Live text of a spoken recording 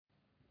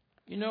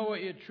You know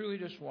what you truly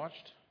just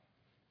watched?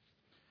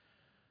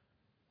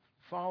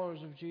 Followers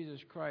of Jesus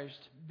Christ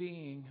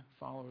being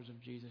followers of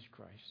Jesus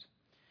Christ.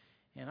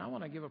 And I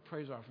want to give a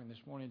praise offering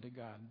this morning to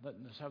God,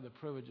 letting us have the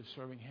privilege of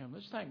serving Him.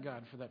 Let's thank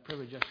God for that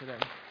privilege yesterday.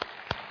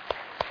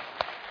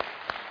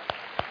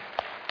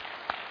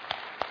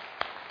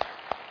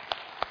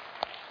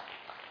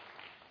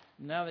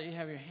 Now that you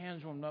have your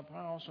hands warmed up,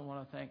 I also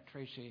want to thank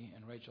Tracy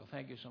and Rachel.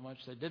 Thank you so much.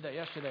 They did that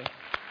yesterday.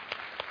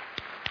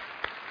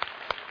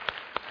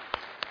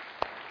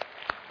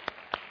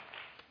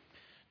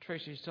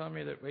 Tracy's telling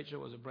me that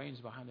Rachel was the brains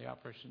behind the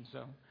operation.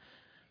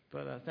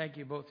 But thank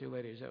you, both you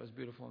ladies. That was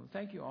beautiful. And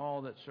thank you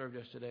all that served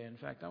yesterday. In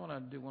fact, I want to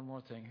do one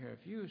more thing here.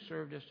 If you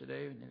served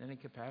yesterday in any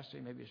capacity,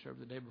 maybe you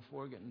served the day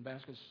before getting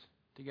baskets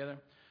together,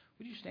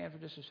 would you stand for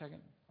just a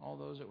second? All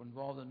those that were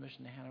involved in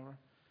Mission to Hanover.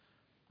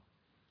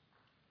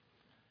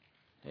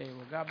 Hey,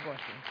 well, God bless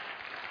you.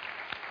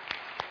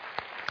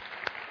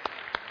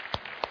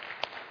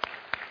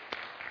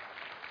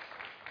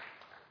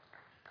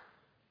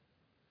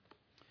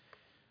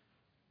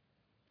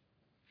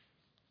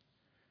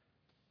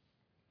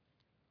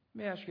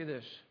 Let me ask you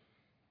this.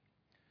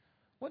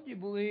 What do you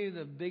believe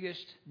the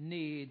biggest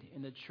need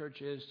in the church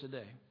is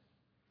today?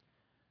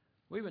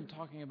 We've been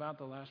talking about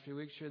the last few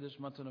weeks here this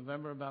month of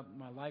November about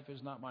my life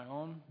is not my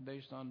own,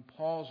 based on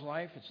Paul's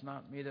life. It's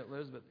not me that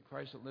lives, but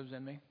Christ that lives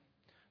in me.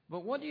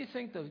 But what do you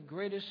think the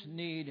greatest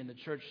need in the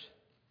church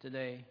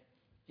today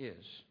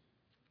is?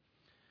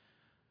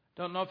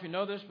 Don't know if you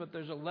know this, but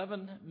there's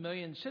 11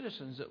 million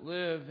citizens that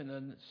live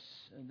in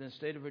the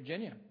state of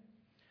Virginia.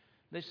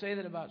 They say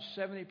that about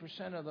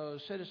 70% of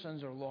those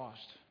citizens are lost.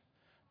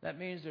 That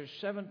means there's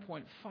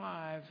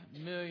 7.5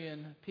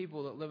 million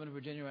people that live in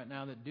Virginia right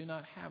now that do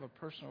not have a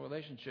personal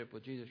relationship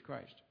with Jesus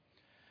Christ.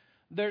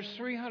 There's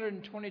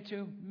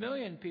 322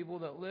 million people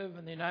that live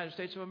in the United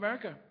States of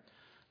America.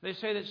 They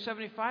say that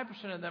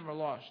 75% of them are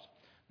lost.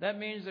 That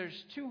means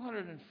there's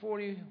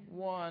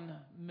 241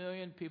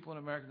 million people in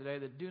America today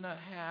that do not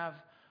have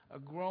a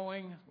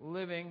growing,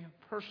 living,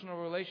 personal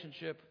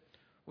relationship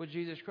with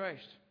Jesus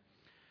Christ.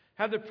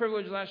 I had the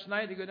privilege last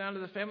night to go down to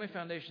the Family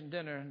Foundation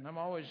dinner, and I'm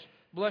always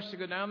blessed to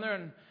go down there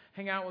and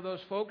hang out with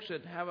those folks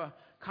that have a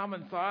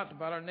common thought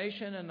about our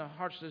nation and the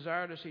heart's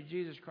desire to see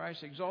Jesus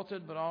Christ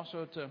exalted, but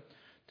also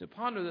to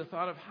ponder the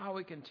thought of how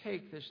we can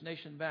take this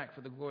nation back for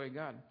the glory of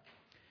God.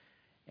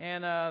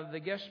 And the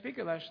guest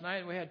speaker last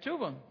night, we had two of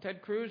them,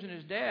 Ted Cruz and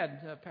his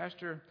dad,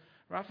 Pastor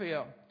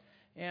Raphael.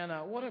 And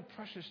what a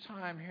precious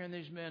time hearing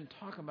these men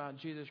talk about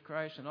Jesus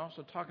Christ and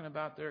also talking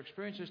about their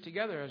experiences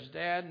together as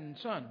dad and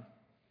son.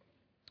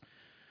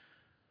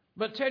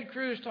 But Ted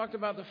Cruz talked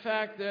about the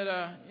fact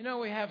that,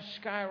 we have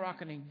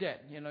skyrocketing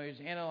debt. He's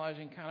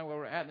analyzing kind of where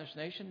we're at in this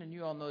nation, and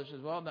you all know this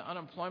as well. The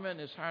unemployment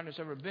is higher than it's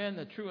ever been,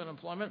 the true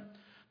unemployment.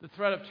 The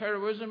threat of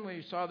terrorism,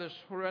 we saw this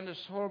horrendous,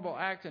 horrible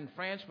act in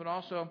France, but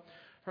also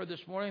heard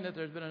this morning that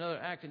there's been another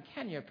act in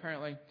Kenya,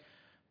 apparently.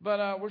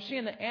 But we're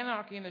seeing the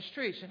anarchy in the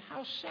streets, and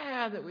how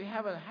sad that we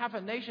have half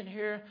a nation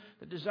here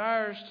that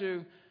desires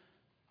to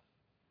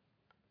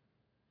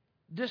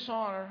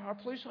dishonor our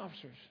police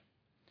officers.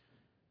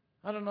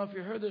 I don't know if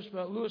you heard this,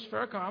 but Louis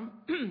Farrakhan,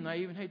 I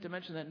even hate to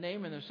mention that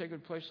name in a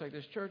sacred place like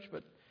this church,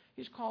 but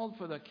he's called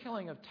for the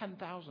killing of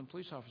 10,000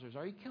 police officers.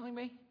 Are you kidding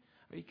me?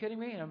 Are you kidding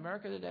me? In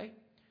America today?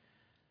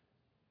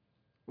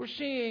 We're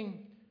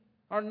seeing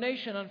our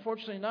nation,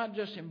 unfortunately, not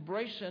just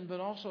embrace sin, but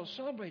also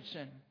celebrate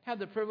sin. Had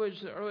the privilege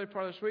the earlier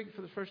part of this week,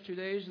 for the first 2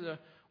 days of the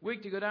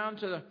week, to go down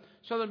to the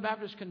Southern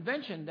Baptist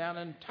Convention down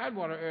in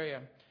Tidewater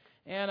area.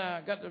 And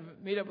got to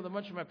meet up with a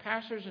bunch of my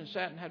pastors and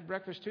sat and had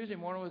breakfast Tuesday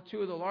morning with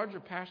two of the larger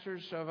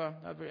pastors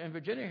in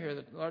Virginia here,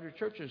 the larger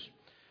churches,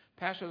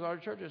 pastors of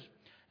larger churches.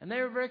 And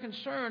they were very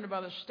concerned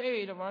about the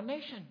state of our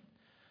nation,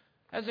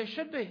 as they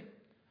should be.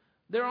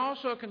 They're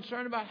also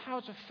concerned about how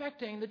it's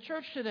affecting the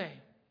church today.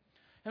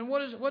 And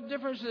what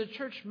difference is the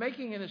church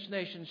making in this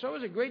nation? So it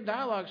was a great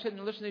dialogue sitting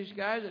and listening to these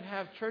guys that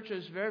have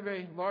churches, very,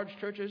 very large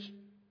churches.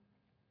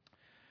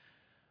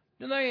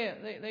 And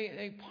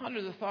they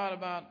ponder the thought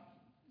about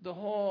the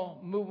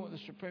whole movement of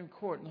the Supreme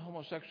Court and the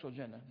homosexual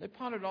agenda. They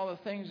pondered all the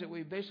things that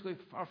we basically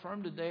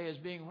affirm today as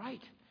being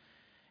right.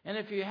 And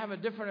if you have a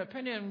different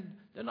opinion,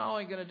 they're not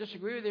only going to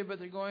disagree with you, but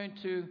they're going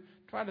to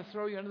try to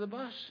throw you under the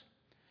bus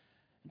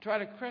and try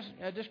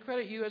to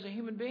discredit you as a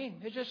human being.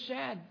 It's just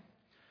sad.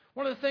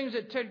 One of the things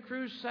that Ted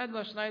Cruz said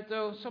last night,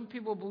 though, some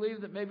people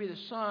believe that maybe the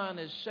sun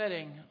is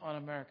setting on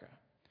America.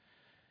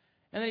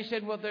 And then he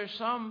said, well, there's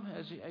some,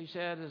 as he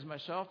said, as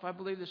myself, I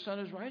believe the sun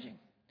is rising.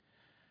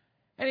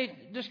 And he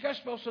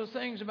discussed also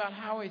things about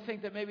how we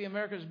think that maybe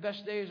America's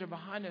best days are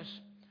behind us,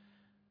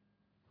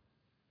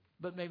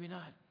 but maybe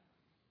not.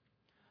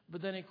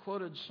 But then he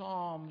quoted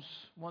Psalms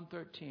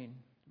 113,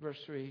 verse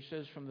 3. He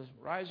says, from the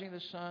rising of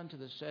the sun to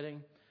the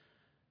setting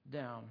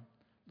down,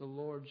 the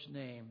Lord's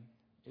name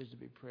is to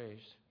be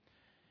praised.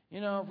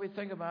 If we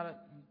think about it,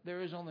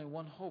 there is only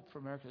one hope for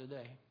America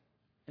today,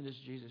 and it's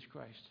Jesus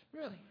Christ.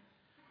 Really.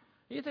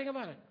 You think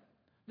about it.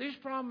 These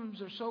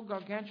problems are so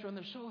gargantuan,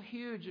 they're so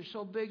huge, they're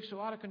so big, so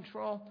out of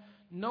control.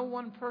 No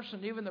one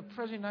person, even the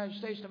President of the United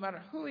States, no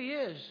matter who he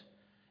is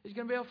He's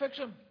going to be able to fix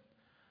them.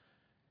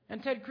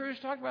 And Ted Cruz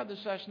talked about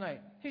this last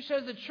night. He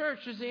says the church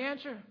is the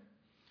answer.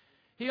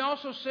 He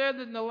also said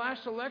that in the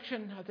last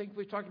election, I think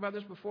we've talked about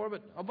this before,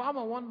 but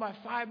Obama won by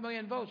 5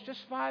 million votes, just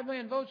 5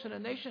 million votes in a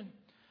nation.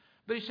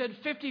 But he said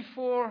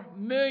 54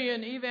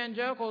 million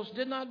evangelicals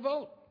did not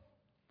vote.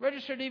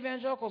 Registered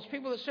evangelicals,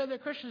 people that said they're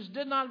Christians,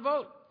 did not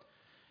vote.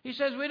 He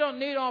says we don't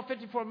need all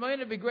 54 million.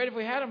 It'd be great if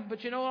we had them.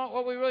 But you know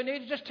what we really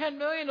need is just 10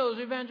 million of those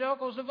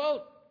evangelicals to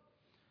vote.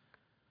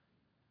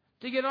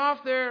 To get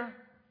off their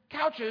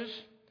couches,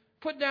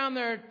 put down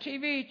their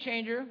TV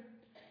changer,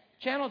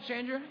 channel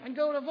changer, and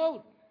go to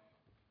vote.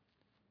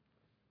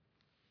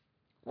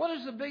 What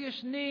is the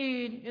biggest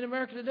need in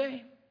America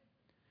today?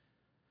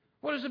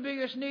 What is the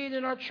biggest need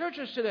in our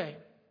churches today?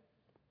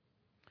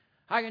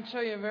 I can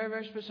tell you very,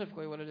 very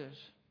specifically what it is.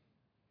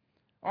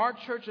 Our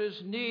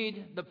churches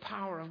need the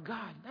power of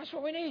God. That's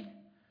what we need.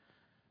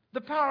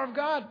 The power of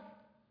God.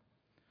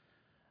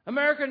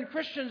 American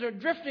Christians are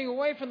drifting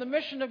away from the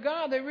mission of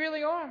God. They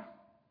really are.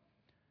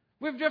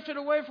 We've drifted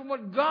away from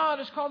what God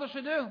has called us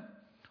to do.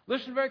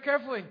 Listen very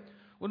carefully.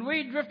 When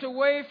we drift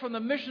away from the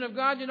mission of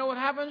God, you know what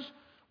happens?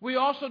 We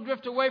also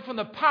drift away from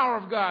the power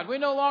of God. We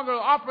no longer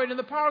operate in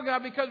the power of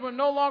God because we're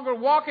no longer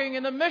walking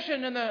in the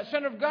mission in the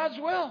center of God's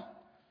will.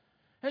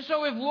 And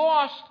so we've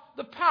lost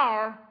the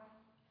power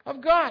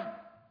of God.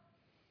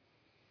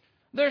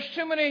 There's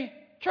too many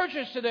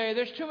churches today.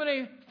 There's too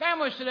many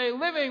families today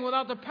living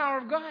without the power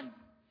of God.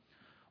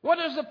 What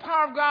does the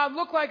power of God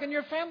look like in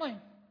your family?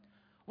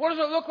 What does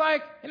it look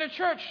like in a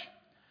church?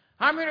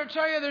 I'm here to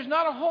tell you there's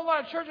not a whole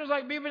lot of churches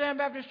like Beaver Dam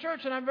Baptist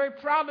Church, and I'm very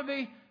proud to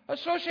be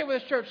associated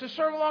with this church, to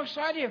serve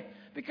alongside you,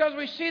 because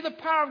we see the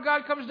power of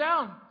God comes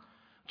down.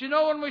 Do you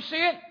know when we see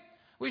it?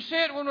 We see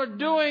it when we're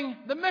doing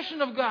the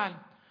mission of God,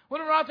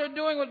 when we're out there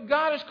doing what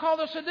God has called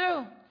us to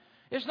do.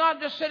 It's not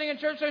just sitting in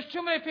church. There's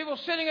too many people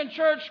sitting in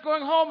church,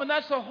 going home, and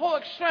that's the whole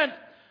extent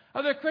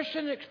of their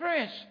Christian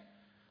experience.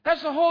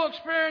 That's the whole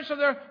experience of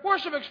their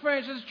worship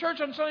experience. It's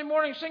church on Sunday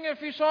morning, singing a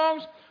few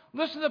songs,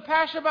 listen to the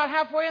pastor about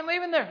halfway and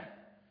leaving there.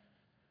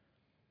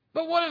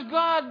 But what is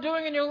God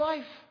doing in your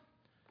life?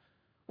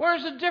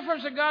 Where's the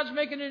difference that God's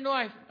making in your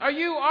life? Are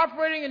you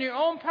operating in your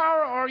own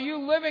power, or are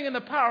you living in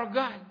the power of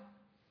God?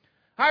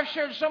 I've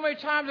shared so many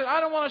times that I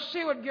don't want to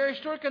see what Gary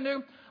Stewart can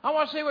do. I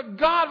want to see what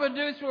God would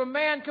do through a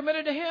man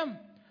committed to Him.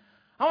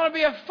 I want to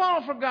be a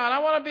funnel for God. I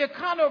want to be a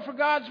conduit for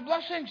God's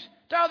blessings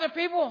to other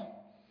people.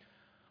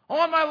 I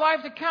want my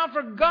life to count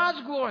for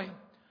God's glory.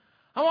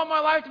 I want my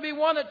life to be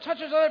one that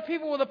touches other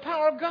people with the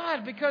power of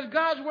God, because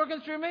God's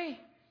working through me.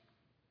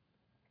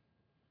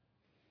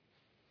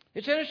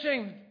 It's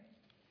interesting.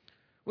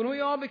 When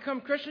we all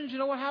become Christians, you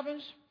know what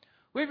happens?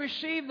 We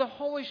receive the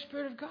Holy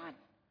Spirit of God.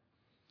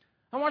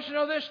 I want you to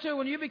know this too.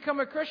 When you become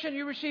a Christian,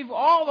 you receive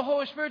all the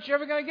Holy Spirit you're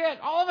ever going to get.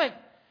 All of it.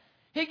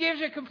 He gives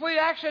you complete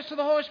access to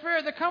the Holy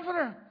Spirit, the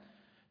Comforter.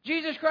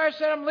 Jesus Christ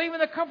said, I'm leaving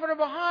the Comforter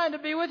behind to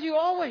be with you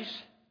always.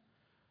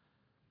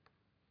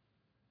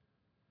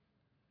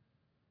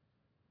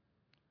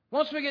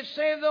 Once we get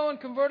saved, though, and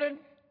converted,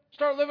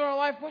 start living our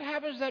life, what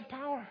happens to that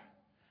power?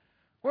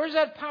 Where does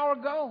that power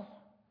go?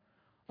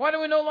 Why do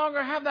we no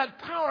longer have that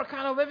power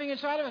kind of living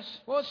inside of us?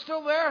 Well, it's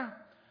still there.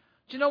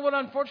 Do you know what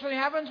unfortunately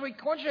happens? We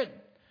quench it.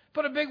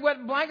 Put a big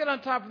wet blanket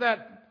on top of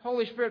that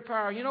Holy Spirit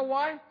power. You know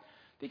why?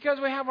 Because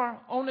we have our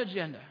own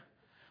agenda.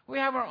 We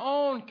have our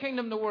own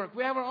kingdom to work.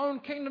 We have our own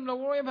kingdom to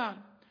worry about.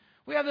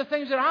 We have the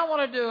things that I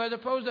want to do as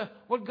opposed to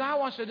what God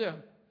wants to do.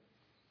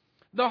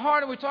 The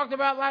heart that we talked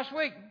about last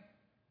week.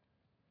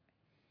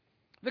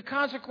 The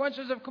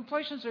consequences of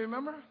complacency,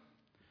 remember?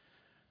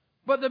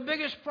 But the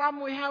biggest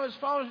problem we have as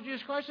followers of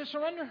Jesus Christ is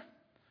surrender.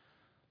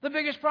 The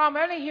biggest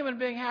problem any human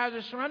being has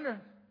is surrender.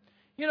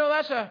 You know,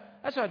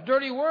 that's a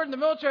dirty word in the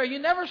military. You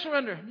never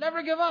surrender.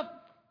 Never give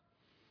up.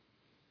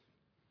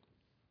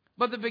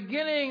 But the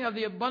beginning of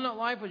the abundant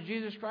life with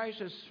Jesus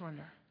Christ is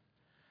surrender.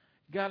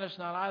 God, it's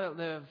not I that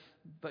live,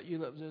 but you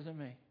live in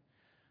me.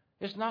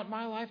 It's not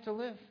my life to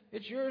live.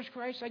 It's yours,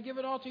 Christ. I give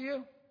it all to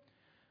you.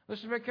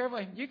 Listen very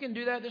carefully. You can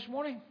do that this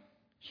morning.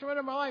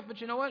 Surrender my life.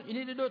 But you know what? You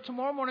need to do it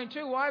tomorrow morning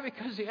too. Why?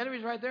 Because the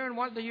enemy's right there and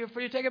wants you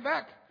for you to take it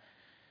back.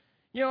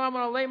 You know, I'm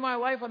going to lay my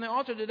life on the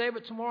altar today,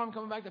 but tomorrow I'm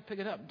coming back to pick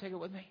it up and take it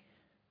with me.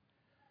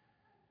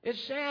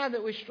 It's sad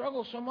that we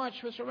struggle so much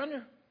with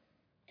surrender.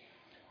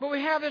 But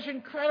we have this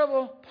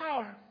incredible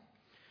power.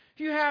 If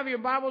you have your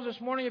Bibles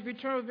this morning, if you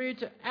turn with me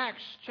to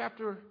Acts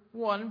chapter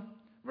 1,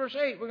 verse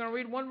 8, we're going to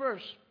read one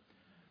verse.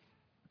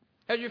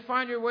 As you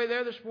find your way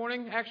there this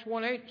morning, Acts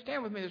 1:8,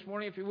 stand with me this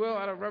morning, if you will,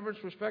 out of reverence,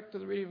 respect to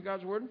the reading of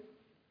God's Word.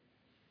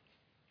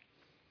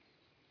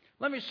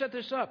 Let me set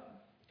this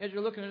up as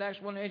you're looking at Acts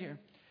 1:8 here.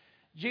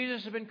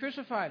 Jesus had been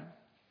crucified.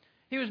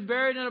 He was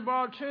buried in a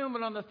borrowed tomb,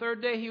 but on the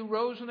third day he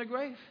rose from the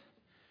grave.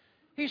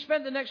 He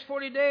spent the next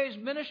 40 days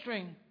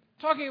ministering,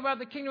 talking about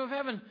the kingdom of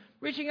heaven,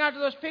 reaching out to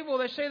those people.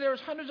 They say there was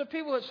hundreds of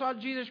people that saw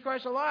Jesus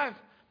Christ alive.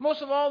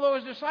 Most of all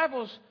those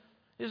disciples,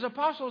 his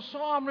apostles,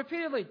 saw him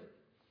repeatedly.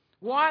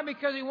 Why?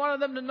 Because he wanted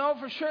them to know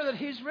for sure that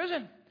he's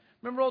risen.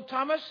 Remember old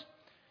Thomas?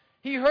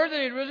 He heard that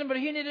he'd risen, but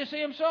he needed to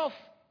see himself.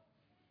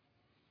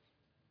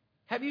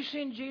 Have you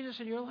seen Jesus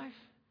in your life?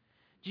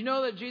 Do you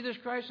know that Jesus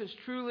Christ is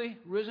truly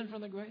risen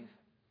from the grave?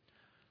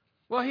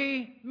 Well,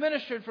 He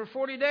ministered for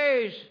 40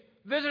 days,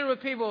 visited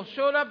with people,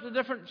 showed up to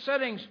different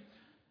settings,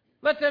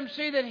 let them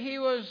see that He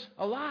was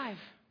alive.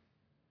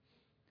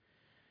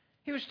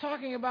 He was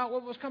talking about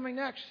what was coming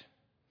next.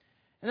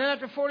 And then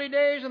after 40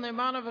 days on the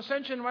Mount of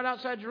Ascension right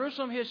outside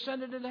Jerusalem, He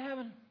ascended into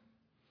heaven.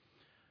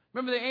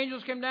 Remember the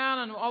angels came down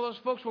and all those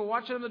folks were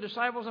watching Him, the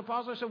disciples,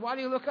 apostles, said, why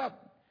do you look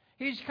up?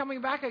 He's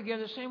coming back again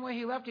the same way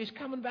He left. He's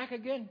coming back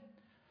again.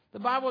 The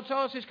Bible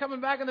tells us He's coming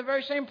back in the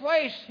very same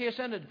place He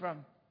ascended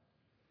from.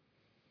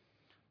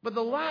 But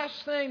the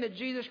last thing that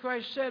Jesus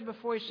Christ said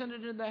before He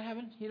ascended into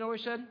heaven, you know what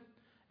He said?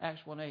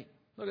 Acts 1:8.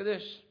 Look at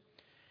this.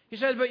 He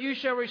said, but you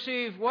shall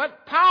receive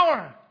what?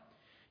 Power.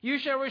 You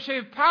shall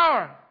receive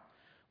power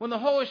when the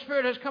Holy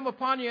Spirit has come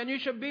upon you, and you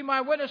shall be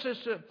my witnesses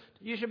to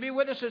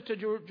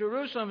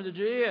Jerusalem, to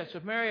Judea,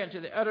 Samaria, and to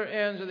the utter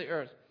ends of the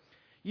earth.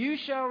 You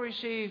shall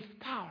receive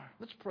power.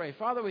 Let's pray.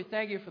 Father, we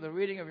thank You for the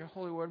reading of Your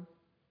holy word.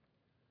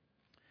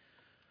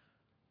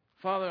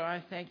 Father,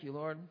 I thank You,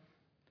 Lord,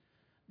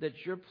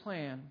 that Your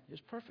plan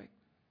is perfect.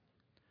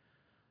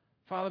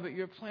 Father, but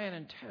Your plan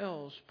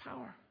entails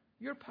power.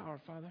 Your power,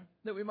 Father,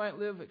 that we might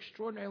live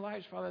extraordinary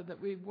lives, Father, that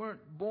we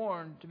weren't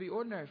born to be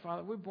ordinary,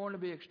 Father. We're born to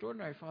be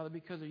extraordinary, Father,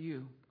 because of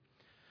You.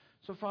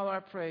 So, Father, I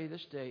pray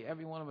this day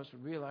every one of us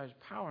would realize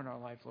power in our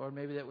life, Lord,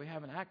 maybe that we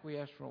haven't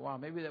acquiesced for a while,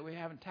 maybe that we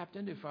haven't tapped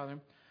into, Father.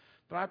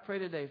 But I pray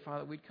today,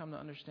 Father, we'd come to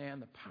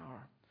understand the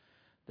power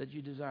that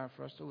You desire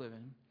for us to live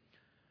in.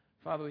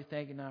 Father, we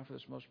thank You now for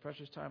this most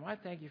precious time. I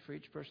thank You for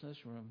each person in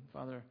this room.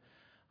 Father,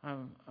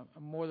 I'm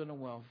more than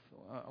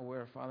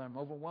aware, Father. I'm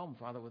overwhelmed,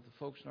 Father, with the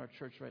folks in our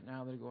church right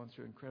now that are going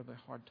through incredibly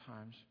hard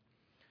times.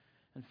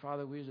 And,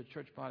 Father, we as a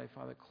church body,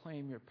 Father,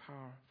 claim Your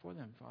power for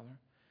them, Father.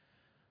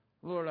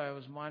 Lord, I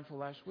was mindful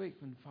last week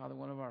when, Father,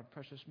 one of our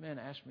precious men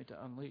asked me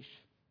to unleash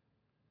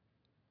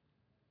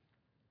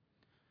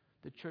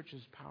the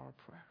church's power of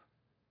prayer.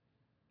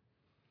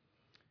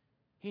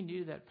 He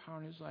needed that power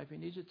in his life. He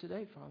needs it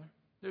today, Father.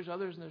 There's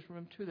others in this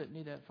room, too, that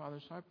need that,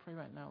 Father. So I pray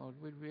right now, Lord,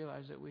 we'd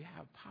realize that we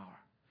have power.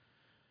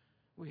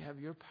 We have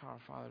Your power,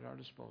 Father, at our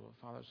disposal,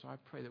 Father. So I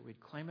pray that we'd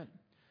claim it,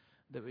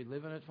 that we'd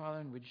live in it, Father,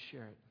 and we'd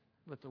share it.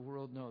 Let the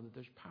world know that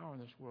there's power in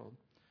this world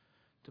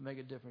to make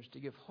a difference, to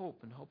give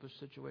hope in hopeless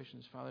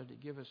situations, Father, to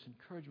give us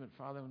encouragement,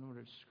 Father, when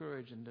we're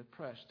discouraged and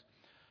depressed.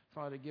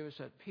 Father, to give us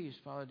that peace,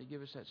 Father, to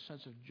give us that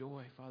sense of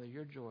joy, Father,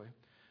 Your joy,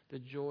 the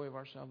joy of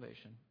our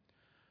salvation.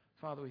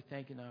 Father, we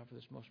thank You now for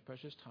this most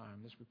precious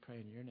time. This we pray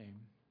in Your name.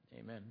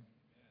 Amen.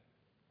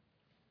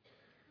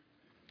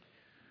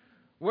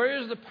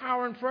 Where is the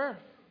power in prayer?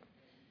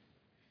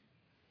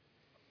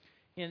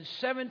 In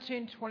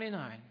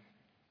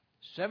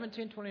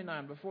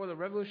 1729, before the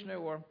Revolutionary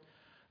War,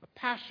 a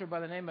pastor by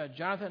the name of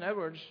Jonathan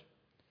Edwards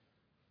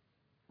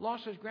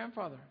lost his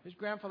grandfather. His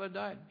grandfather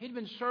died. He'd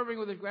been serving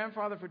with his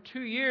grandfather for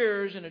 2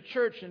 years in a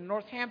church in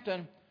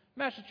Northampton,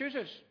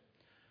 Massachusetts.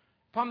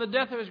 Upon the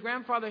death of his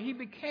grandfather, he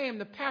became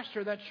the pastor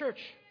of that church.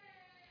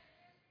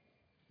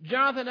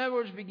 Jonathan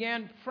Edwards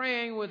began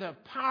praying with a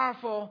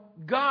powerful,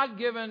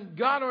 God-given,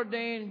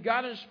 God-ordained,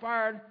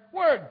 God-inspired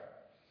word.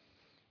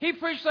 He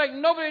preached like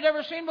nobody had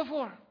ever seen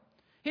before.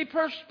 He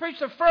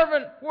preached a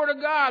fervent word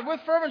of God with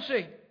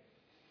fervency.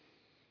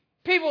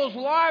 People's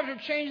lives were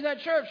changed in that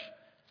church.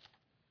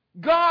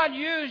 God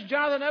used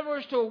Jonathan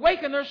Edwards to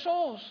awaken their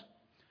souls.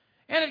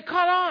 And it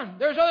caught on.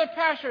 There's other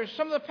pastors,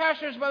 some of the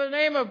pastors by the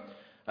name of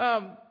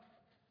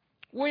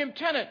William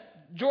Tennant,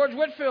 George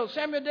Whitfield,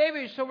 Samuel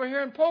Davies over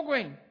here in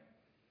Pogreen.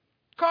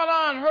 Caught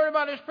on, heard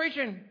about his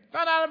preaching,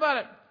 found out about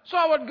it,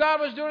 saw what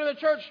God was doing in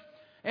the church.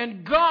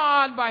 And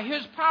God, by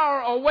His power,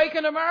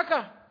 awakened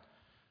America.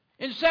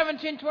 In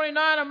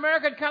 1729,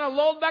 America had kind of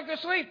lulled back to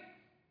sleep.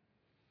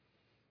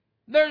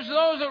 There's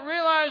those that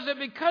realize that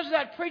because of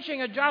that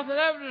preaching of Jonathan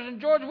Edwards and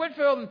George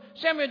Whitfield and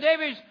Samuel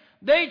Davies,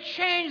 they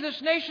changed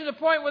this nation to the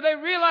point where they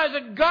realized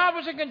that God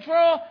was in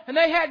control and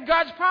they had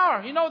God's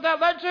power. You know what that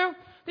led to?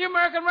 The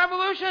American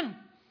Revolution.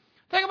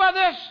 Think about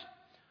this.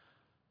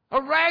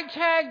 A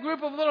ragtag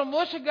group of little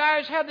militia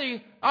guys had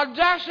the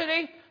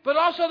audacity, but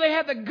also they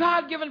had the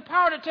God-given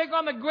power to take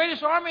on the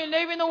greatest army and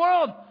navy in the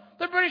world,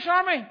 the British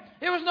Army.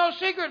 It was no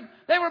secret.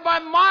 They were by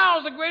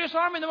miles the greatest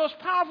army, the most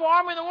powerful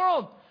army in the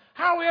world.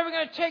 How are we ever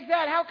going to take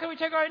that? How can we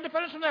take our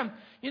independence from them?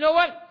 You know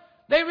what?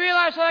 They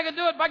realized how they could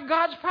do it by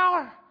God's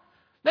power.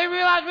 They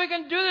realized we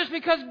can do this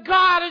because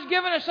God has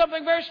given us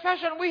something very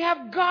special, and we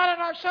have God on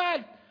our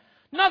side.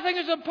 Nothing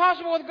is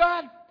impossible with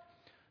God.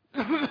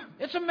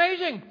 It's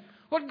amazing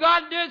what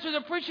God did through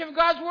the preaching of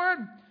God's Word.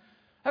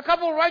 A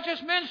couple of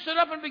righteous men stood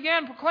up and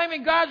began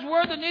proclaiming God's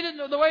Word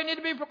the way it needed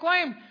to be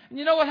proclaimed. And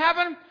you know what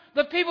happened?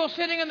 The people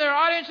sitting in their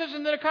audiences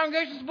and their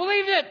congregations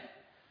believed it.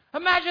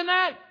 Imagine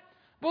that.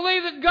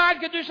 Believed that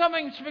God could do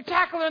something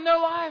spectacular in their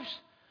lives.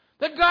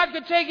 That God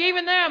could take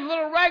even them,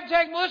 little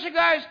ragtag militia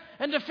guys,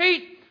 and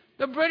defeat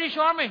the British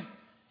Army.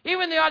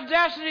 Even the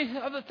audacity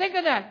of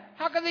thinking that.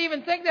 How could they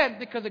even think that?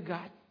 Because of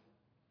God.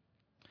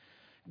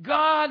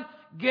 God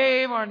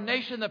gave our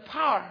nation the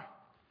power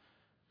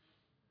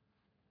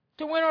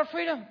to win our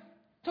freedom.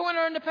 to win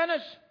our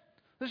independence.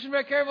 Listen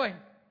very carefully.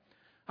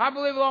 I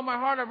believe with all my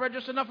heart, I've read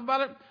just enough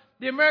about it,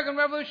 the American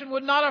Revolution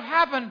would not have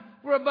happened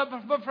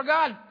but for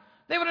God.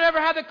 They would have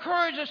never had the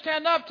courage to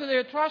stand up to the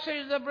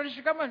atrocities of the British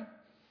government.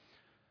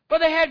 But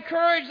they had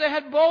courage, they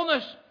had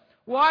boldness.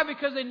 Why?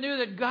 Because they knew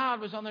that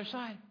God was on their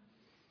side.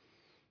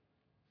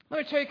 Let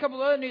me tell you a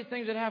couple of other neat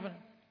things that happened.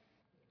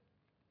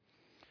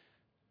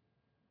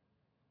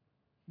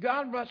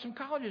 God brought some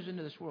colleges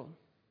into this world.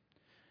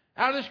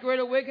 Out of this Great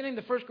Awakening,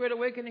 the first Great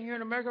Awakening here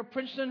in America,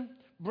 Princeton,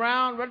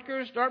 Brown,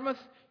 Rutgers, Dartmouth,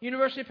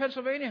 University of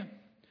Pennsylvania,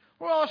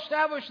 we're all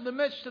established in the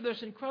midst of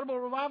this incredible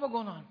revival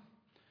going on.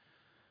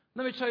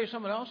 Let me tell you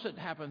something else that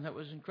happened that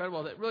was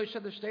incredible, that really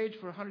set the stage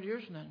for 100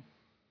 years from then.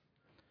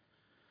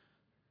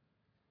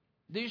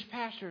 These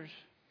pastors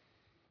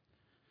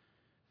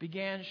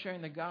began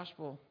sharing the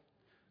gospel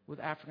with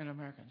African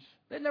Americans.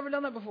 They'd never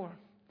done that before.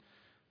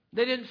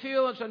 They didn't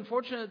feel, it's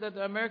unfortunate that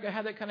America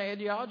had that kind of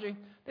ideology,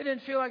 they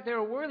didn't feel like they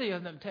were worthy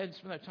of them to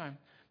spend their time.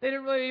 They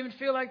didn't really even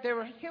feel like they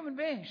were human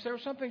beings. They were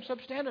something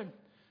substandard.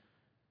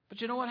 But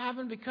you know what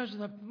happened? Because of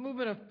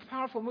the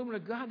powerful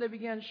movement of God, they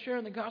began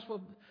sharing the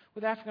gospel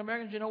with African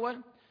Americans. You know what?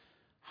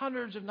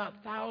 Hundreds, if not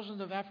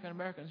thousands, of African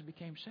Americans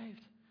became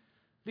saved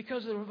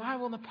because of the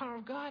revival and the power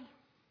of God.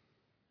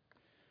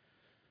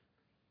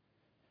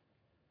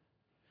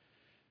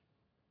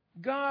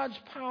 God's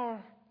power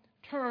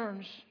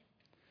turns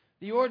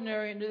the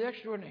ordinary into the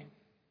extraordinary.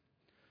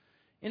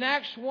 In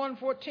Acts 1:14,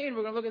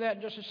 we're going to look at that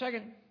in just a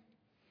second.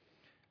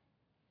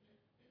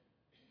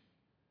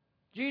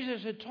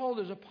 Jesus had told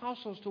his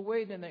apostles to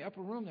wait in the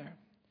upper room there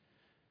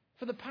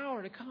for the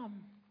power to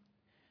come.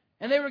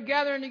 And they were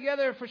gathering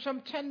together for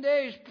some 10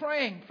 days,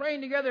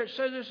 praying together. It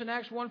says this in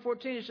Acts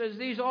 1:14. It says,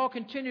 these all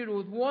continued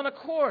with one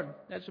accord.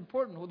 That's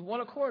important, with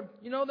one accord.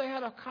 You know, they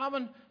had a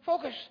common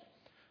focus.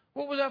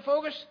 What was that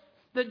focus?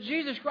 That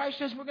Jesus Christ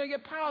says we're going to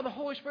get power. The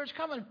Holy Spirit's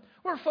coming.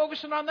 We're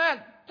focusing on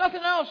that.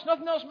 Nothing else.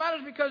 Nothing else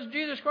matters because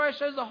Jesus Christ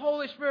says the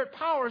Holy Spirit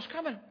power is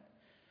coming.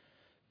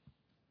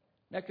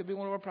 That could be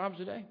one of our problems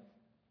today.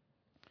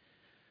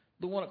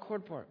 The one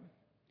accord part.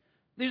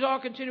 These all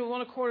continue with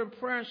one accord in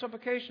prayer and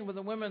supplication with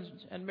the women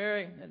and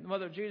Mary and the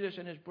mother of Jesus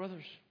and his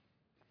brothers.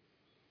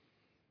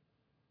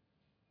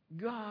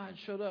 God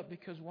showed up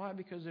because why?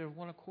 Because they were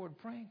one accord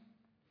praying.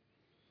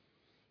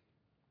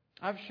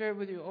 I've shared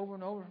with you over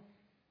and over.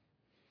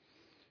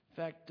 In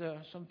fact,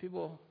 some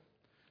people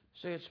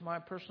say it's my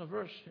personal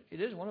verse.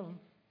 It is one of them.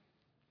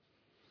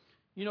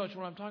 You know it's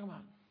what I'm talking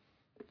about.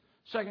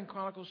 2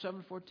 Chronicles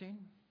 7:14.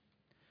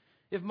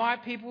 If my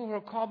people who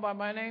are called by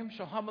my name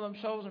shall humble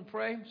themselves and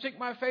pray, seek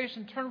my face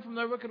and turn from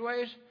their wicked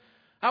ways,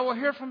 I will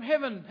hear from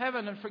heaven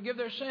and forgive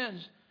their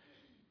sins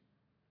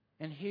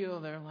and heal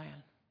their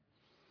land.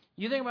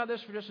 You think about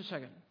this for just a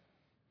second.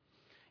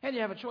 And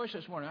you have a choice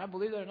this morning. I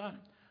believe that or not.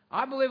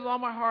 I believe with all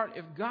my heart,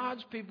 if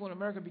God's people in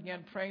America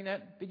began praying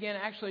that, began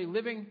actually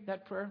living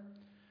that prayer,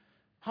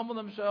 humble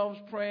themselves,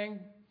 praying,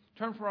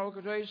 turn from our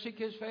wicked ways, seek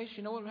his face,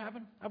 you know what will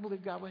happen? I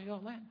believe God will heal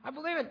the land. I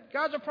believe it.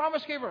 God's a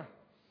promise giver.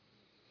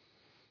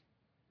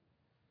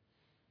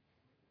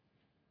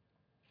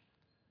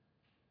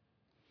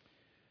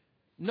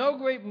 No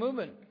great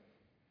movement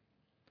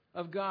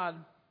of God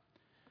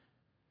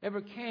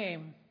ever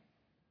came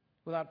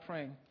without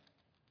praying.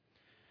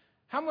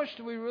 How much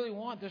do we really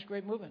want this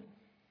great movement?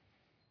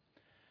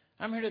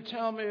 I'm here to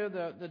tell you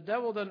the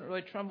devil doesn't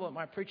really tremble at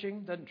my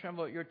preaching, doesn't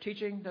tremble at your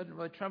teaching, doesn't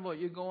really tremble at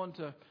you going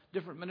to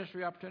different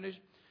ministry opportunities.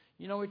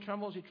 You know he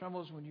trembles? He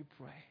trembles when you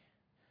pray.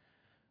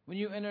 When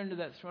you enter into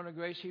that throne of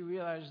grace, he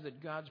realizes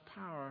that God's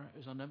power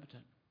is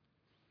omnipotent,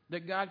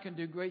 that God can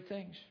do great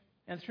things.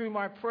 And through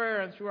my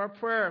prayer and through our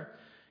prayer,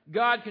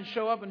 God can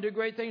show up and do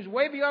great things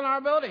way beyond our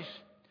abilities.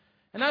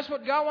 And that's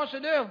what God wants to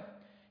do.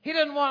 He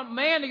doesn't want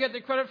man to get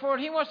the credit for it.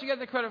 He wants to get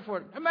the credit for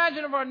it.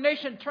 Imagine if our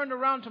nation turned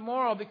around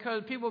tomorrow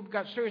because people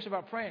got serious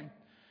about praying.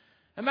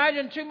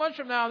 Imagine 2 months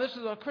from now, this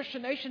is a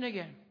Christian nation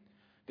again.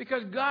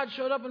 Because God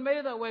showed up and made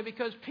it that way.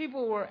 Because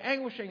people were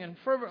anguishing and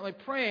fervently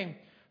praying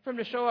for him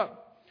to show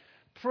up.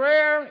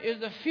 Prayer is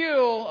the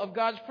fuel of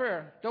God's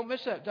prayer. Don't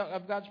miss that,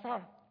 of God's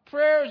power.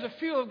 Prayer is the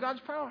fuel of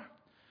God's power.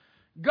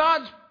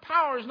 God's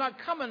power is not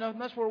coming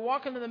unless we're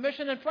walking in the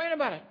mission and praying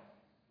about it.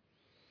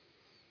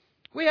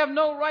 We have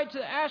no right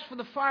to ask for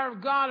the fire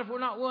of God if we're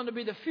not willing to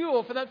be the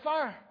fuel for that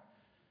fire.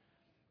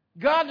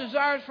 God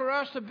desires for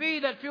us to be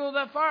that fuel of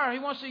that fire. He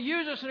wants to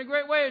use us in a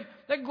great way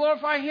that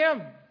glorify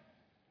him.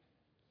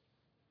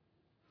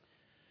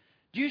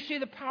 Do you see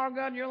the power of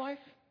God in your life?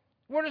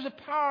 Where does the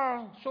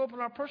power show up in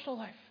our personal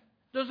life?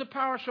 Does the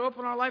power show up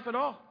in our life at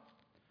all?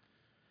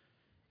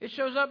 It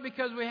shows up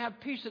because we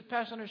have peace that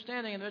passes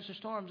understanding in the midst of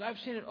storms. I've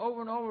seen it over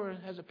and over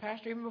as a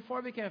pastor, even before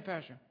I became a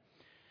pastor.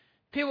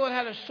 People that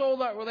had a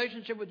sold-out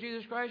relationship with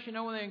Jesus Christ, you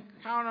know, when they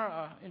encounter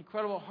an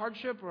incredible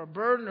hardship or a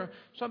burden or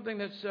something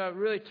that's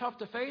really tough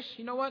to face,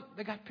 you know what?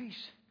 They got peace.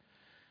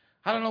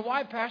 I don't know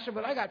why, Pastor,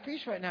 but I got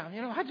peace right now.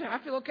 You know, I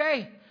feel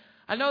okay.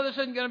 I know this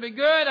isn't going to be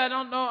good. I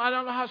don't know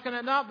how it's going to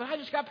end up, but I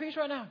just got peace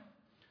right now.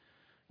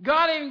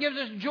 God even gives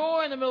us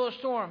joy in the middle of the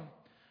storm.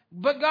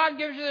 But God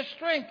gives you the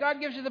strength.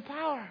 God gives you the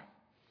power.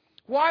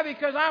 Why?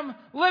 Because I'm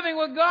living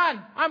with God.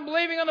 I'm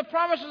believing on the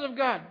promises of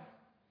God.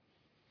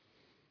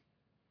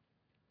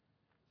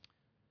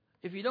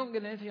 If you don't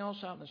get anything else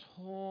out in this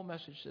whole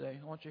message today,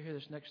 I want you to hear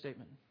this next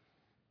statement.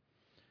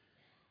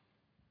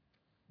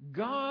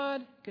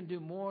 God can do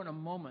more in a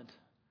moment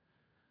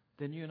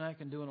than you and I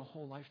can do in a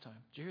whole lifetime.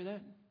 Did you hear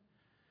that?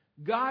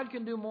 God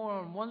can do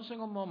more in one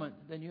single moment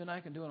than you and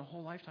I can do in a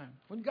whole lifetime.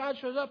 When God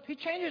shows up, He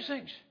changes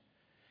things.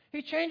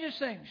 He changes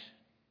things.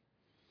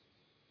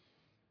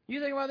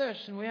 You think about this,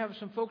 and we have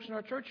some folks in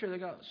our church here that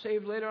got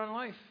saved later on in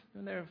life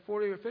when they're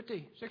 40 or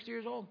 50, 60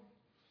 years old.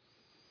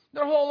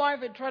 Their whole life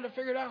they tried to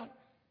figure it out.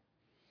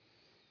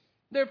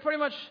 They're pretty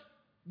much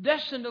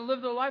destined to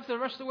live their life the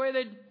rest of the way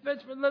they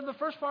lived the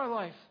first part of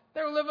life.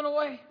 They were living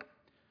away.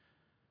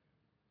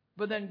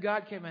 But then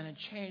God came in and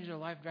changed their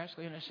life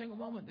drastically in a single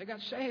moment. They got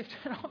saved,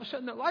 and all of a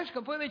sudden their life's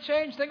completely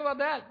changed. Think about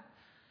that.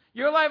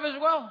 Your life as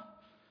well.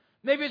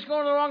 Maybe it's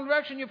going in the wrong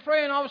direction. You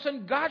pray, and all of a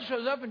sudden God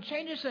shows up and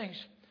changes things.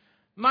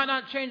 Might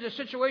not change the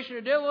situation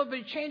you're dealing with, but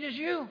He changes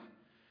you.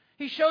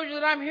 He shows you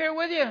that I'm here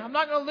with you. I'm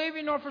not going to leave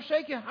you nor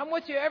forsake you. I'm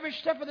with you every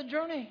step of the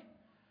journey.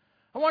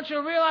 I want you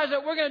to realize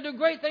that we're going to do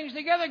great things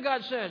together,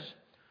 God says.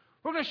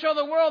 We're going to show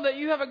the world that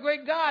you have a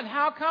great God.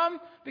 How come?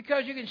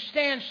 Because you can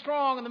stand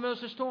strong in the middle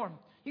of the storm.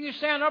 You can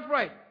stand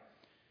upright.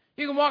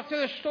 You can walk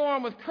through the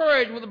storm with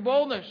courage, with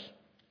boldness.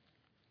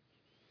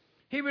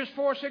 Hebrews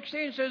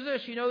 4:16 says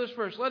this. You know this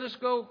verse. Let us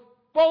go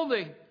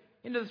boldly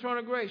into the throne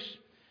of grace,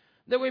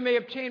 that we may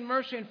obtain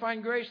mercy and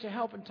find grace to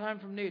help in time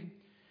of need.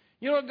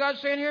 You know what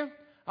God's saying here?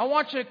 I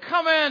want you to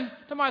come in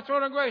to my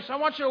throne of grace. I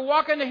want you to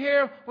walk into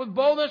here with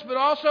boldness, but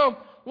also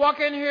walk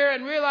in here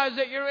and realize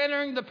that you're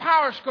entering the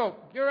power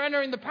scope. You're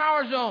entering the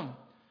power zone.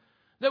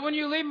 That when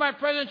you leave my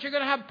presence, you're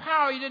going to have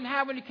power you didn't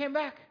have when you came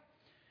back.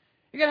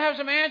 You're going to have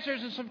some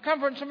answers and some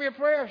comfort in some of your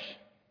prayers.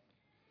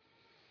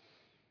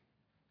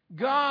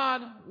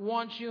 God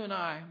wants you and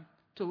I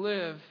to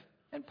live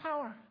in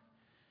power.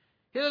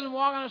 He doesn't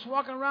want us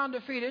walking around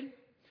defeated.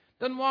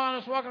 Doesn't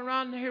want us walking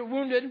around here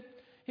wounded.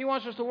 He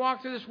wants us to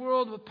walk through this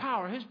world with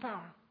power, His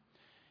power.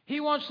 He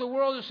wants the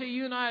world to see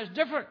you and I as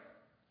different.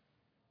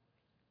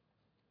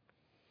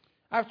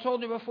 I've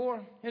told you before,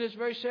 and it's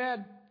very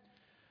sad.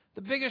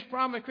 The biggest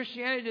problem with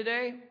Christianity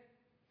today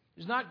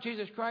is not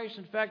Jesus Christ.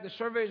 In fact, the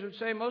surveys would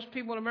say most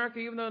people in America,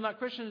 even though they're not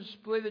Christians,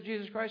 believe that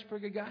Jesus Christ is a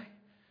pretty good guy.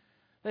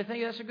 They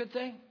think that's a good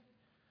thing.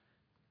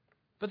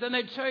 But then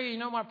they'd tell you,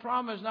 my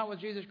problem is not with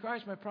Jesus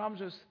Christ. My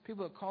problem is with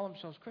people that call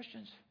themselves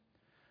Christians.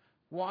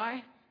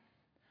 Why?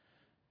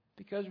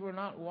 Because we're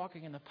not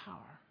walking in the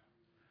power.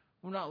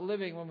 We're not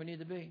living when we need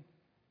to be.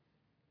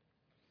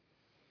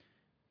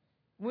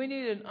 We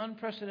need an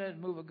unprecedented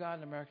move of God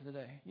in America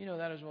today. You know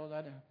that as well as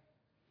I do.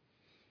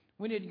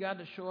 We need God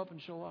to show up and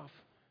show off.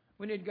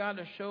 We need God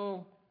to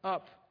show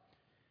up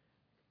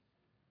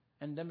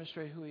and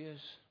demonstrate who He is.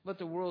 Let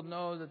the world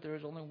know that there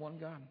is only one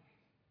God.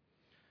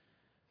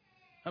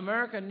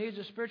 America needs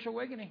a spiritual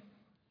awakening.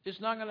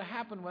 It's not going to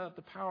happen without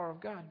the power of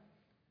God.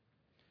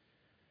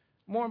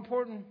 More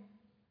important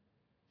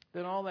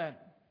than all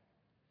that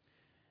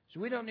is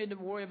we don't need to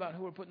worry about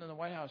who we're putting in the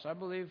White House. I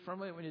believe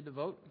firmly that we need to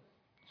vote.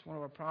 It's one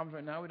of our problems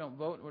right now. We don't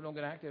vote. We don't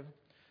get active.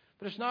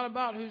 But it's not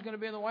about who's going to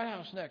be in the White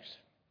House next.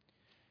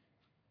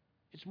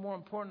 It's more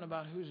important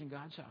about who's in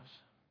God's house.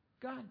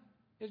 God.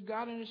 Is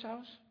God in His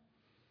house?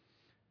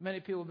 Many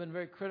people have been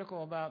very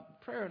critical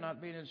about prayer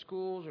not being in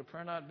schools or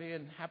prayer not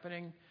being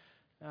happening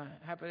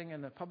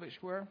in the public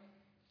square.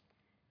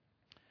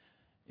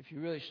 If you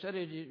really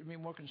studied, you'd be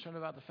more concerned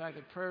about the fact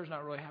that prayer is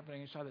not really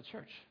happening inside the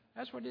church.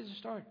 That's where it needs to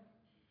start.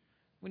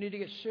 We need to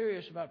get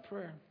serious about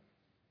prayer.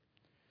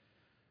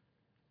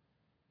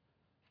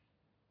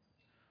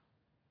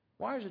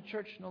 Why is the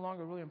church no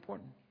longer really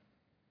important?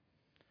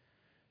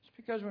 It's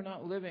because we're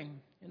not living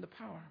in the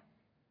power.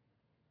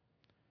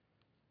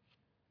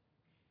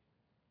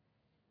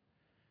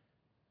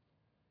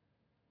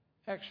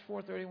 Acts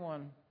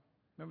 4:31.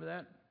 Remember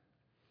that?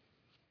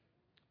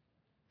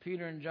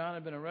 Peter and John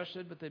had been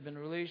arrested, but they'd been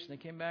released, and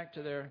they came back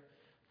to their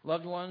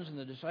loved ones and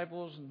the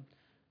disciples. And,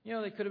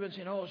 they could have been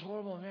saying, it's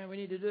horrible, man, we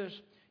need to do this.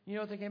 You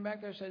know what they came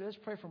back there and said? Let's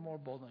pray for more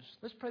boldness.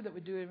 Let's pray that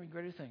we do even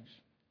greater things.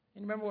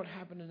 And remember what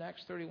happened in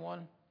Acts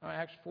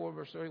 4,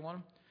 verse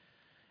 31?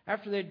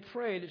 After they'd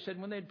prayed, it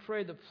said when they'd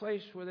prayed, the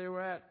place where they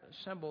were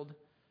assembled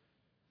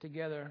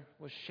together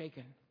was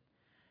shaken.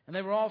 And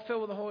they were all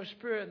filled with the Holy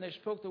Spirit, and they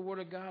spoke the word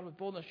of God with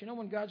boldness.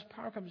 When God's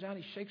power comes down,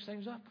 He shakes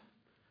things up.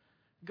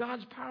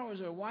 God's power was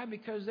there. Why?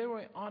 Because they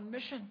were on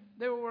mission.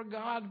 They were where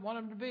God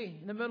wanted them to be,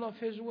 in the middle of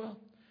His will.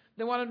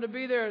 They wanted them to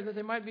be there that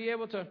they might be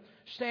able to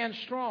stand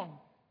strong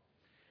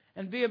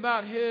and be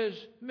about His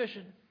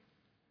mission.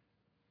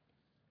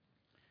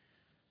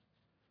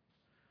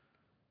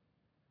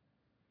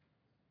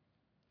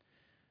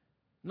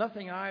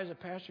 Nothing I as a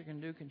pastor can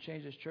do can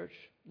change this church.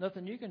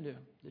 Nothing you can do.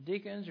 The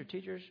deacons or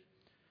teachers.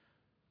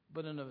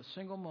 But in a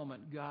single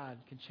moment, God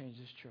can change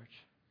this church.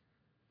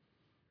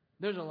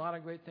 There's a lot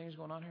of great things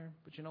going on here.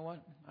 But you know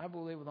what? I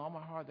believe with all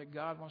my heart that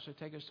God wants to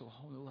take us to a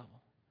whole new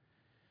level.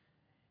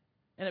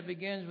 And it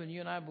begins when you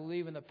and I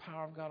believe in the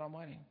power of God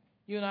Almighty.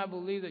 You and I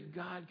believe that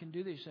God can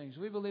do these things.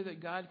 We believe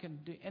that God can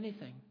do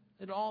anything,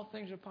 that all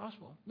things are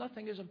possible.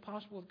 Nothing is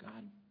impossible with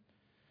God.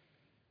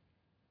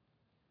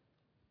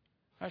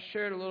 I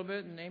shared a little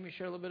bit, and Amy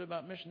shared a little bit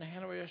about Mission to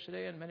Hanover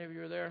yesterday, and many of you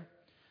were there.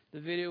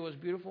 The video was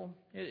beautiful.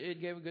 It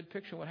gave a good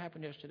picture of what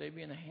happened yesterday,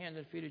 being the hands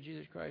and feet of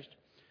Jesus Christ.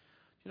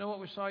 You know what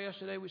we saw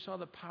yesterday? We saw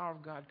the power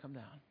of God come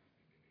down.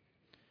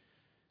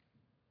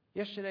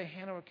 Yesterday,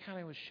 Hanover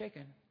County was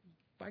shaken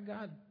by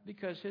God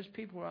because His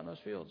people were out in those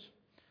fields.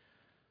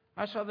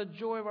 I saw the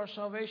joy of our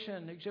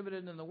salvation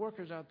exhibited in the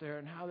workers out there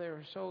and how they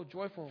were so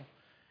joyful,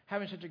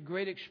 having such a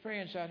great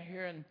experience out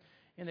here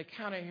in the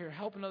county here,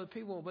 helping other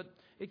people. But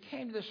it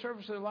came to the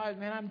surface of their lives,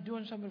 man, I'm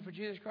doing something for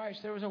Jesus Christ.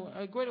 There was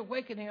a great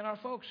awakening in our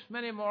folks.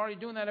 Many of them are already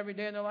doing that every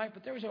day in their life,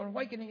 but there was an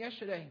awakening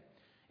yesterday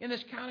in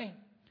this county. Do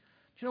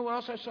you know what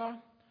else I saw?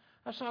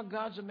 I saw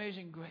God's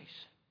amazing grace.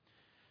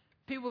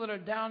 People that are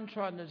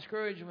downtrodden and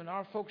discouraged when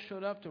our folks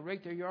showed up to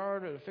rake their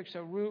yard or to fix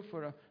their roof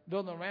or to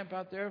build a ramp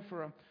out there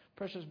for a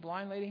precious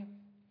blind lady.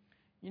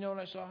 You know what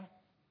I saw?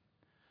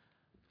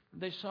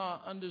 They saw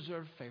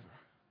undeserved favor.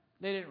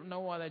 They didn't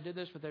know why they did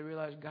this, but they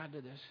realized God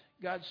did this.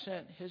 God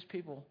sent His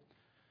people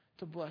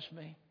to bless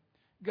me.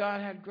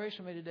 God had grace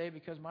for me today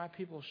because my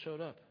people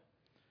showed up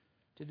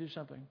to do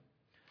something.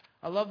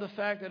 I love the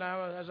fact that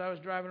as I was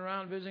driving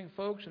around visiting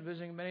folks and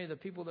visiting many of the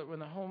people that were in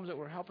the homes that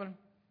were helping,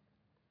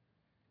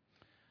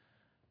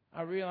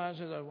 I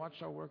realized as I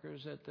watched our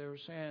workers that they were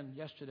saying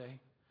yesterday,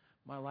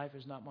 my life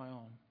is not my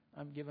own.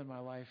 I'm giving my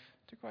life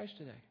to Christ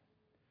today.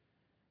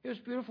 It was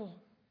beautiful.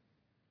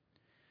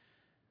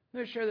 I'm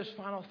going to share this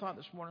final thought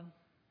this morning.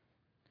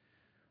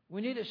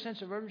 We need a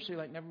sense of urgency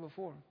like never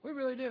before. We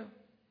really do.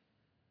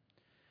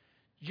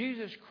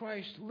 Jesus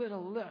Christ lit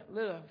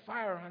a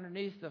fire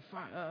underneath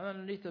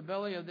the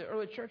belly of the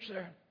early church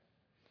there.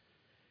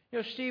 You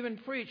know, Stephen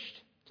preached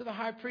to the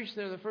high priest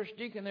there, the first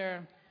deacon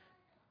there,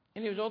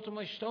 and he was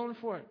ultimately stoned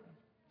for it.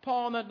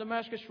 Paul on that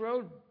Damascus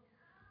road,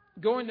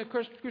 going to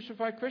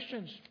crucify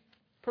Christians,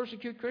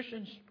 persecute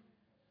Christians.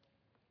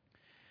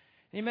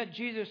 And he met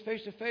Jesus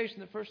face to face,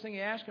 and the first thing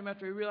he asked him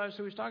after he realized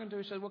who he was talking to,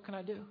 he said, what can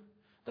I do?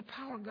 The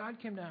power of God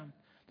came down.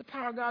 The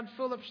power of God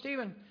filled up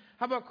Stephen.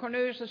 How about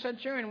Cornelius the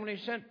centurion when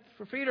he sent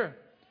for Peter?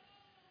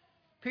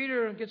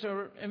 Peter gets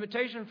an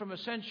invitation from a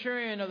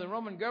centurion of the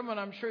Roman government.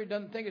 I'm sure he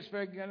doesn't think it's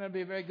going to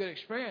be a very good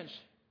experience.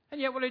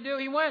 And yet what did he do?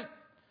 He went.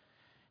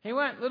 He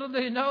went. Little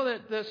did he know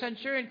that the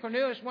centurion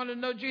Cornelius wanted to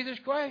know Jesus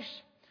Christ.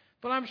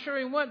 But I'm sure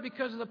he went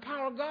because of the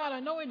power of God. I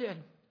know he did.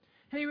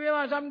 And he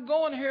realized, I'm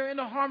going here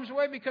into harm's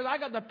way because I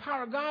got the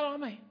power of God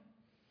on me.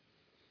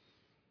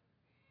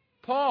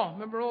 Paul,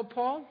 remember old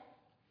Paul?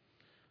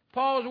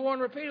 Paul was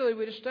warned repeatedly.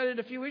 We just studied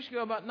a few weeks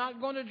ago about not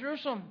going to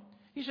Jerusalem.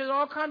 He says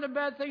all kinds of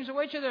bad things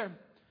await you there.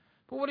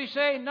 But what did he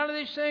say? None of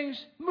these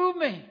things move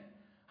me.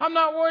 I'm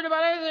not worried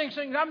about any of these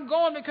things. I'm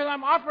going because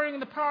I'm operating in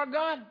the power of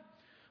God.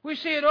 We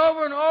see it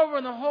over and over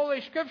in the Holy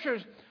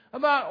Scriptures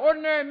about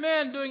ordinary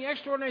men doing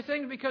extraordinary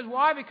things. Because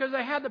why? Because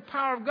they had the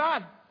power of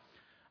God.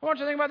 I want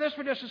you to think about this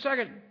for just a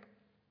second.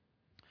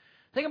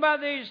 Think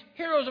about these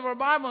heroes of our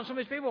Bible and some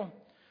of these people.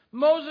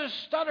 Moses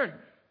stuttered.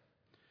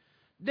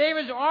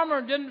 David's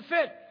armor didn't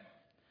fit.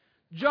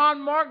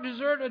 John Mark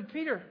deserted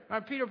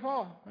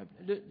Paul.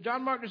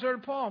 John Mark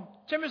deserted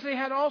Paul. Timothy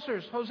had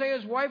ulcers.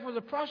 Hosea's wife was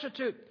a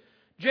prostitute.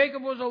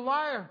 Jacob was a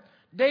liar.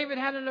 David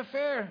had an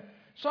affair.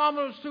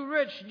 Solomon was too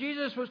rich.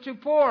 Jesus was too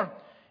poor.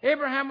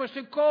 Abraham was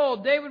too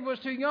cold. David was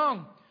too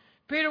young.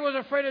 Peter was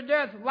afraid of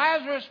death.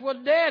 Lazarus was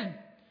dead.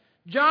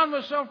 John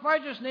was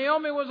self-righteous.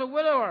 Naomi was a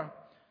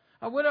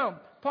widow.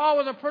 Paul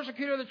was a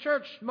persecutor of the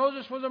church.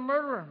 Moses was a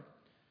murderer.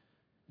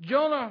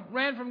 Jonah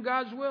ran from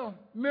God's will.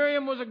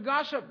 Miriam was a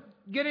gossip.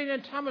 Gideon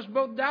and Thomas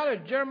both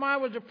doubted. Jeremiah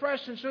was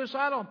depressed and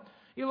suicidal.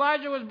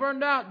 Elijah was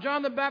burned out.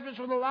 John the Baptist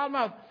was a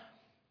loudmouth.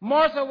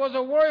 Martha was a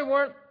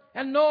worrywart.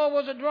 And Noah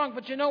was a drunk.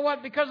 But you know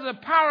what? Because of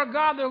the power of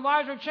God, their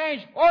lives were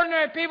changed.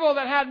 Ordinary people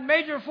that had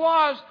major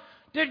flaws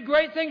did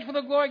great things for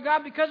the glory of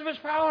God because of His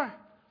power.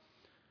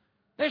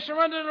 They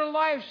surrendered their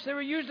lives. They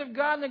were used of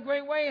God in a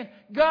great way. And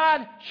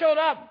God showed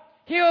up,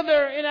 healed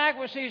their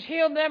inadequacies,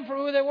 healed them for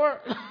who they were,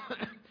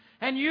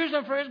 and used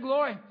them for His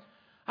glory.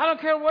 I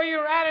don't care where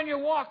you're at in your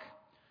walk.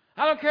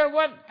 I don't care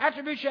what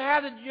attributes you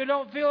have that you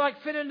don't feel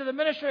like fit into the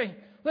ministry.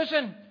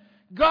 Listen,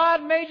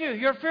 God made you.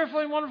 You're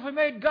fearfully and wonderfully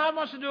made. God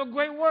wants to do a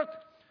great work.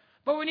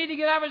 But we need to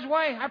get out of His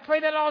way. I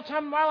pray that all the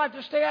time in my life,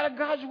 to stay out of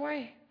God's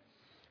way.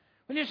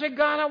 When you say,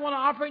 God, I want to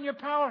operate in your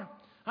power.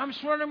 I'm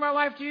surrendering my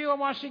life to you. I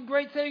want to see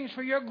great things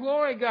for your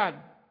glory, God.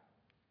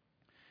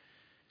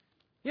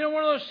 You know,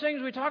 one of those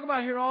things we talk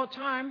about here all the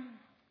time,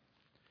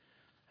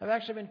 I've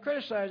actually been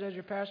criticized as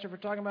your pastor for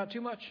talking about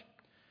too much,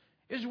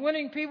 is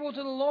winning people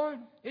to the Lord.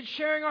 It's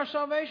sharing our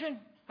salvation.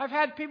 I've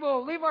had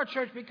people leave our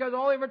church because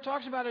all he ever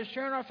talks about is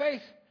sharing our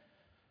faith.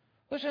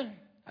 Listen,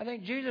 I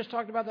think Jesus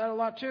talked about that a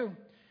lot too.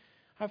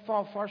 I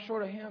fall far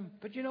short of Him.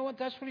 But you know what?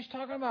 That's what He's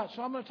talking about,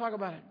 so I'm going to talk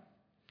about it.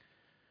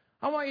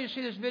 I want you to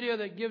see this video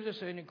that gives us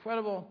an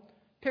incredible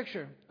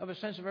picture of a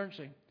sense of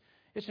urgency.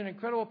 It's an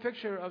incredible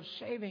picture of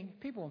saving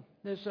people.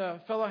 This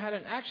fellow had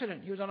an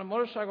accident. He was on a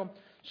motorcycle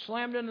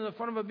slammed into the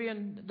front of a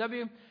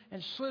BMW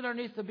and slid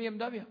underneath the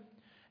BMW.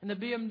 And the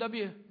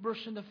BMW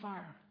burst into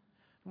fire.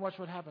 And watch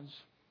what happens.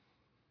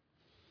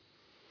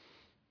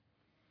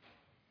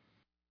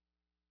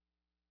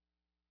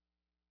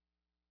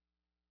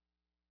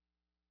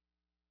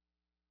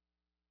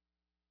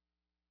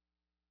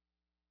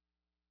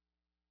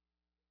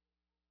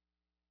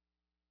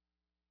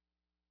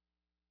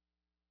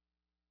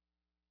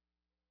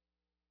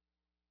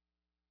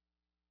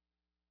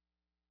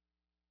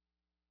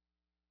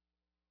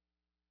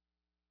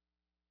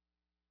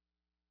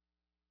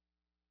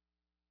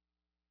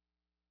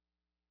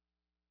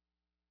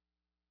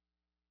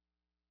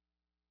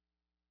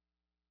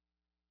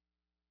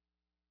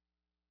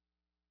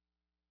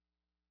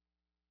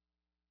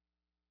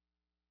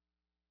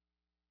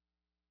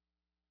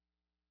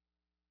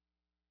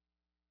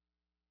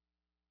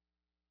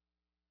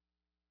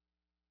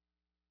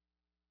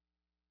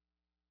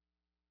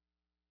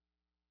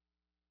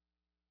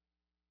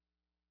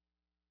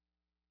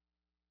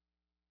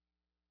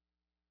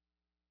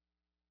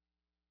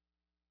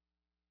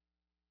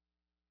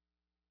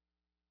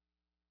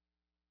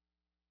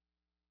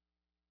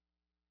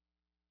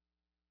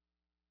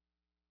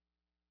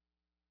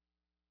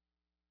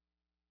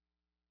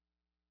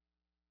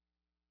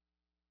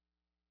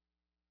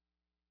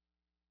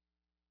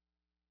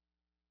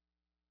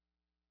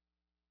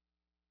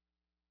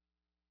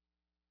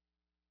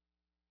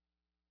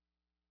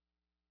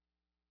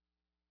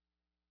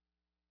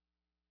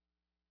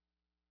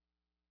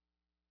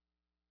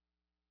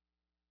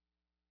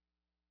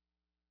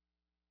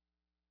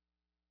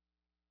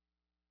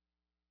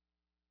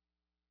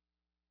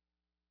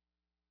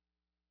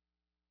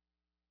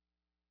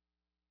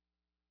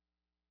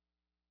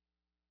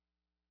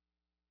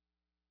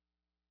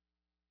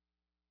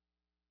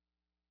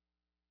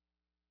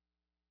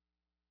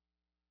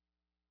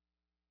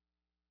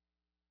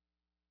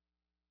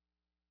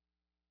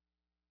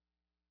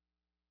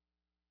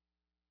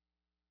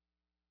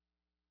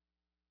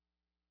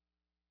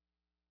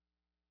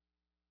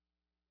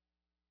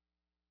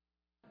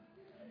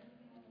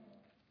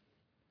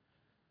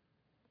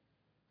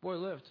 Boy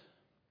lived.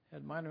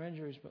 Had minor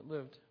injuries, but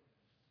lived.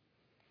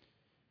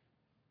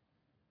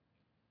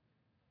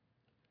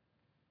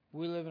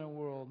 We live in a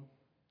world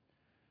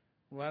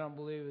where I don't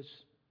believe it's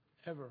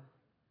ever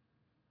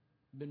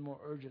been more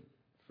urgent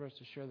for us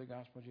to share the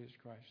gospel of Jesus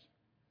Christ.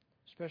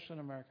 Especially in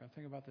America.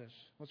 Think about this.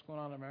 What's going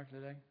on in America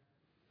today?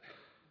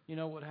 You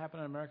know what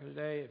happened in America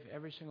today if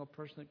every single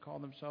person that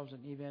called themselves an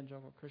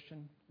evangelical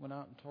Christian went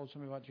out and told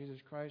somebody about Jesus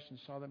Christ and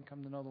saw them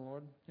come to know the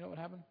Lord? You know what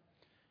happened?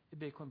 It'd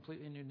be a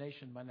completely new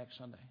nation by next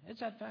Sunday. It's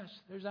that fast.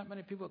 There's that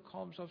many people that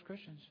call themselves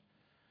Christians.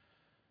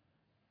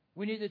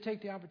 We need to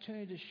take the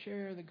opportunity to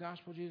share the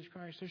gospel of Jesus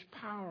Christ. There's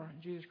power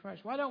in Jesus Christ.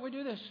 Why don't we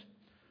do this?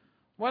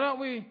 Why don't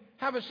we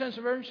have a sense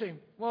of urgency?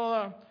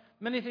 Well,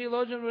 many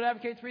theologians would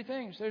advocate three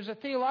things. There's a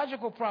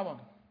theological problem.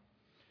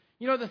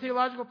 You know what the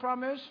theological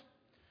problem is?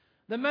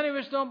 That many of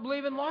us don't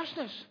believe in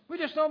lostness. We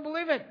just don't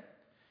believe it.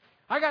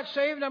 I got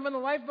saved. I'm in the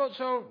lifeboat,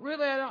 so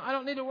really I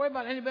don't need to worry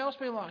about anybody else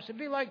being lost. It'd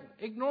be like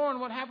ignoring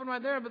what happened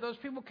right there, but those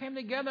people came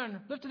together and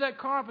lifted that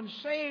car up and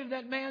saved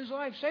that man's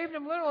life. Saved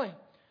him literally.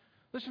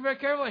 Listen very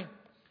carefully.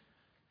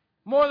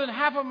 More than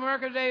half of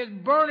America today is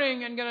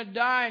burning and going to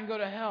die and go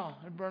to hell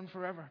and burn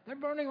forever. They're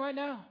burning right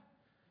now.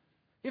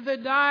 If they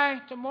die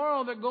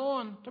tomorrow, they're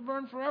going to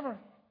burn forever.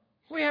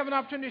 We have an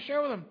opportunity to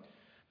share with them.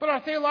 But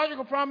our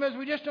theological problem is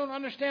we just don't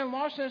understand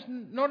lostness,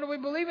 nor do we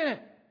believe in it.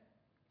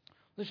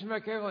 Listen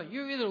very carefully.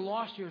 You're either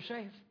lost or you're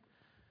saved.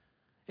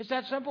 It's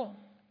that simple.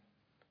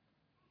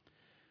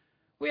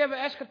 We have an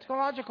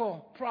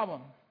eschatological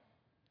problem.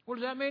 What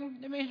does that mean?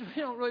 It means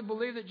we don't really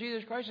believe that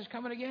Jesus Christ is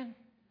coming again.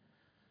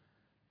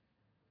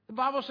 The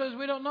Bible says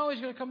we don't know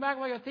He's going to come back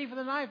like a thief in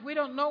the night. We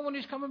don't know when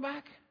He's coming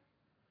back.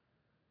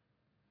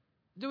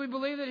 Do we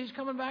believe that He's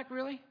coming back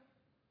really?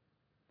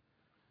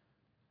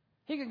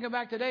 He can come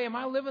back today. Am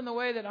I living the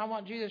way that I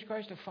want Jesus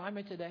Christ to find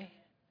me today?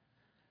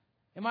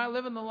 Am I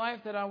living the life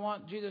that I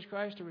want Jesus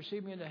Christ to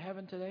receive me into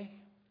heaven today?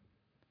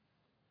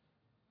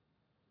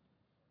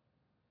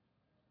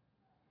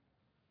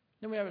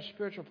 Then we have a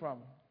spiritual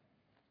problem.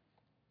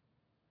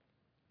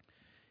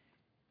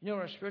 You know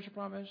what our spiritual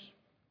problem is?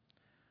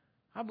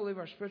 I believe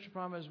our spiritual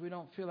problem is we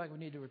don't feel like we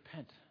need to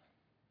repent.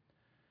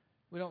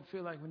 We don't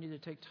feel like we need to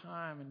take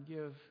time and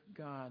give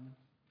God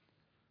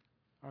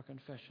our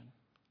confession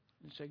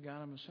and say,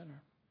 God, I'm a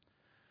sinner.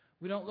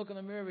 We don't look in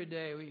the mirror every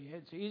day.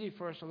 It's easy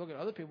for us to look at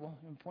other people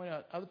and point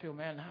out other people,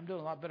 man, I'm doing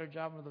a lot better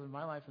job of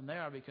my life than they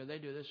are because they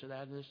do this or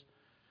that. This.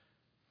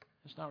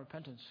 It's not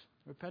repentance.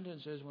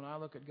 Repentance is when I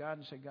look at God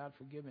and say, God,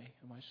 forgive me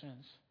of my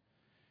sins.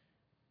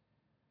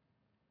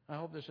 I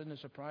hope this isn't a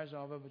surprise to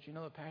all of it, but you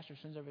know the pastor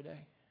sins every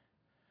day.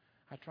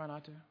 I try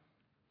not to.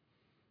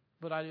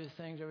 But I do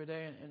things every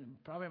day, and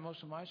probably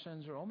most of my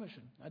sins are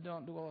omission. I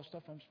don't do all the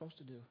stuff I'm supposed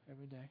to do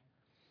every day.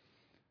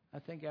 I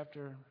think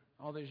after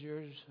all these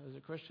years as a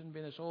Christian,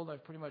 being this old,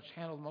 I've pretty much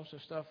handled most of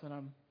the stuff that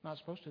I'm not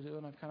supposed to do,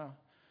 and I've kind of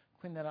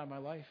cleaned that out of my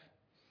life.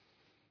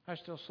 I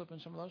still slip in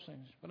some of those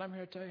things. But I'm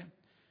here to tell you,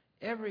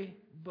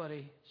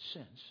 Everybody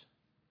sins.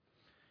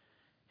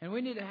 And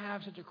we need to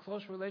have such a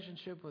close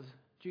relationship with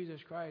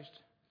Jesus Christ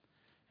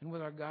and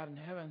with our God in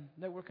heaven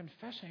that we're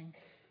confessing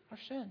our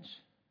sins.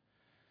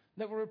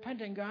 That we're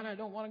repenting. God, I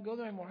don't want to go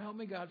there anymore. Help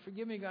me, God.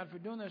 Forgive me, God, for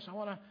doing this. I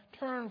want to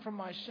turn from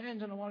my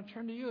sins and I want to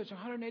turn to you. It's a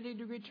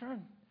 180-degree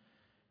turn.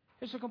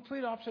 It's a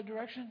complete opposite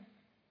direction.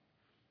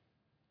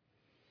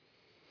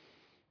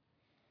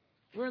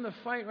 We're in the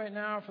fight right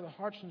now for the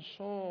hearts and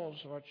souls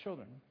of our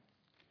children,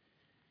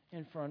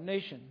 and for our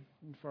nation,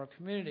 and for our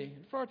community,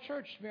 and for our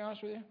church, to be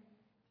honest with you.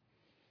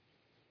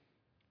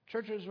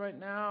 Churches right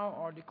now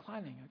are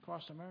declining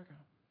across America.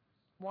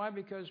 Why?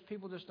 Because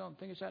people just don't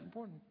think it's that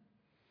important.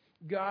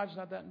 God's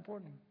not that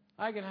important.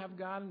 I can have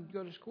God and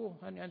go to school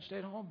and stay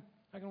at home.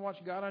 I can watch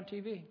God on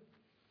TV.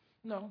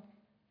 No.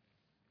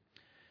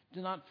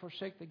 Do not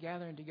forsake the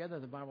gathering together,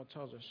 the Bible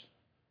tells us.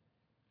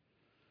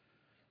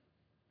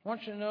 I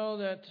want you to know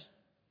that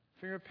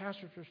from your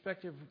pastor's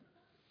perspective,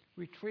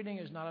 retreating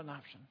is not an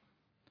option.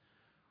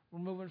 We're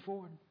moving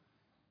forward.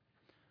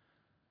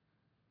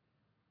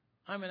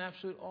 I'm in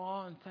absolute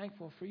awe and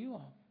thankful for you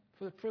all,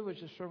 for the privilege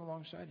to serve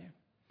alongside you.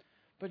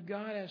 But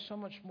God has so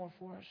much more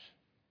for us.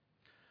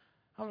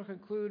 I want to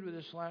conclude with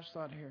this last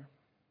thought here.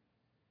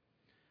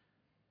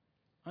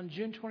 On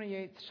June 28,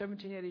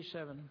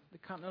 1787, the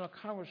Continental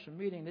Congress was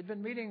meeting. They'd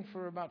been meeting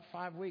for about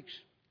 5 weeks.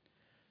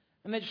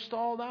 And they'd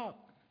stalled out.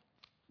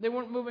 They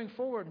weren't moving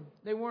forward.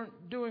 They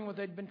weren't doing what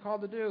they'd been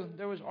called to do.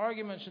 There was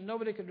arguments and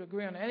nobody could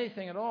agree on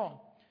anything at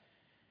all.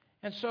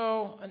 And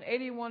so an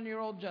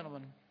 81-year-old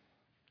gentleman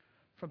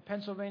from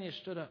Pennsylvania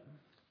stood up.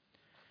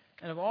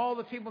 And of all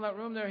the people in that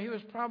room there, he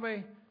was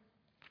probably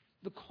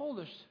the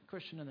coldest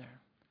Christian in there.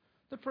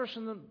 The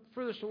person the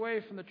furthest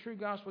away from the true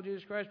gospel of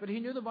Jesus Christ. But he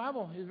knew the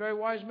Bible. He was a very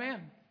wise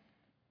man.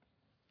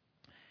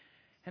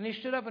 And he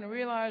stood up and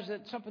realized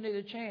that something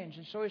needed to change.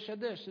 And so he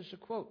said this. This is a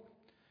quote.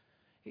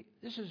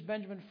 This is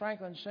Benjamin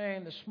Franklin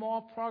saying, "The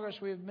small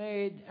progress we have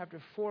made after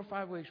 4 or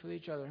 5 weeks with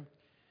each other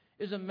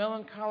is a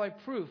melancholy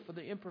proof of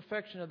the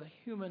imperfection of the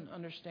human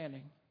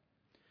understanding.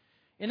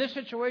 In this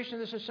situation,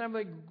 this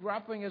assembly,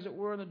 grappling as it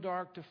were in the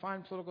dark to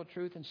find political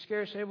truth and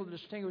scarce able to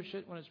distinguish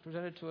it when it's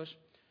presented to us,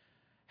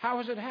 how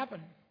has it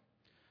happened?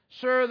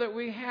 Sir, that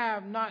we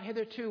have not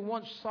hitherto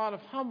once thought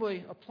of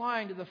humbly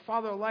applying to the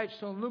Father of lights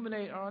to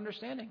illuminate our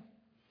understanding."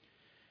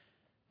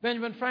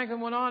 Benjamin Franklin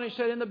went on, he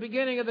said, "In the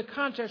beginning of the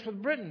contest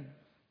with Britain,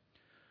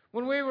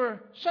 when we were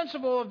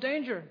sensible of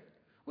danger,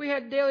 we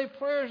had daily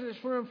prayers in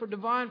this room for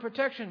divine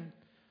protection.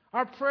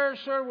 Our prayers,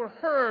 sir, were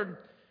heard,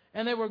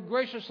 and they were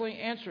graciously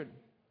answered.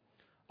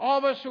 All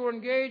of us who were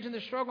engaged in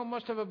the struggle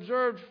must have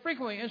observed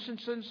frequently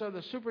instances of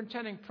the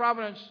superintending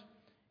providence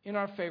in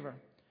our favor.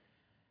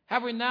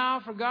 Have we now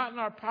forgotten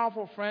our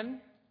powerful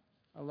friend?"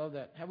 I love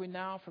that. Have we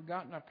now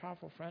forgotten our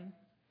powerful friend?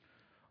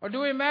 "Or do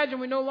we imagine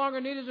we no longer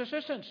need his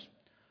assistance?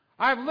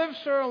 I have lived,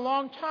 sir, a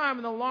long time,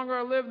 and the longer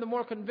I live, the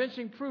more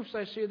convincing proofs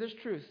I see of this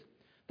truth,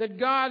 that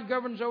God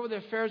governs over the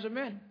affairs of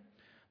men.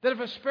 That if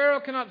a sparrow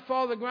cannot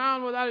fall to the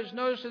ground without his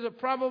notice, is it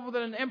probable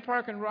that an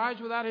empire can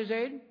rise without his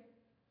aid?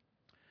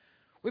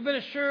 We've been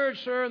assured,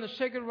 sir, in the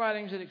sacred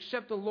writings that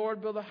except the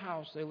Lord build a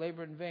house, they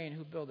labor in vain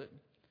who build it.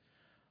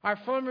 I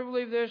firmly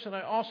believe this, and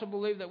I also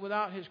believe that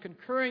without his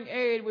concurring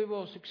aid, we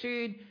will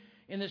succeed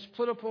in this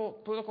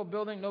political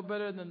building no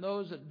better than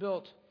those that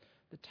built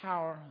the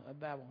Tower of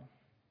Babel."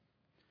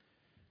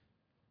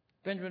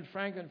 Benjamin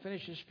Franklin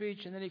finished his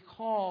speech, and then he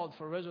called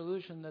for a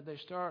resolution that they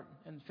start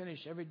and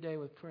finish every day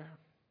with prayer.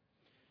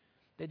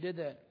 They did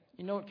that.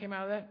 You know what came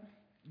out of that?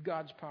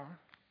 God's power.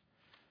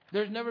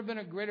 There's never been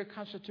a greater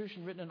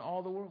constitution written in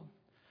all the world.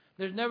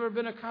 There's never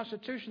been a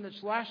constitution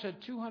that's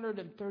lasted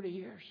 230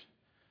 years.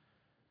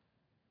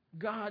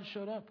 God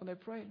showed up when they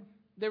prayed.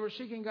 They were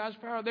seeking God's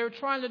power. They were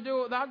trying to do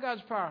it without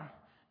God's power.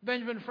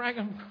 Benjamin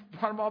Franklin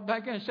brought them all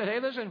back in and said,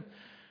 "Hey, listen,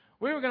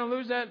 we were going to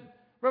lose that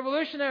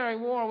Revolutionary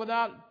War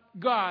without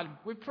God.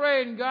 We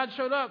prayed and God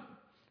showed up,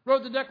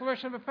 wrote the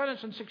Declaration of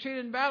Independence and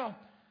succeeded in battle.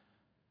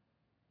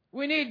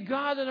 We need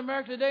God in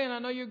America today, and I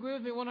know you agree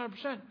with me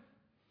 100%.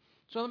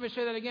 So let me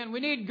say that again. We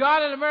need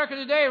God in America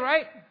today,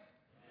 right?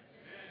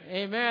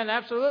 Amen. Amen,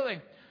 absolutely.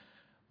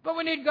 But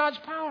we need God's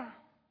power.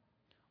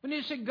 We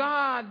need to see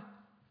God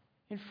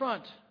in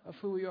front of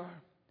who we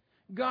are.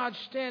 God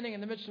standing in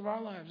the midst of our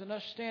lives and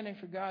us standing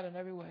for God in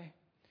every way.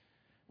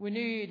 We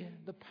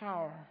need the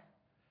power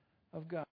of God.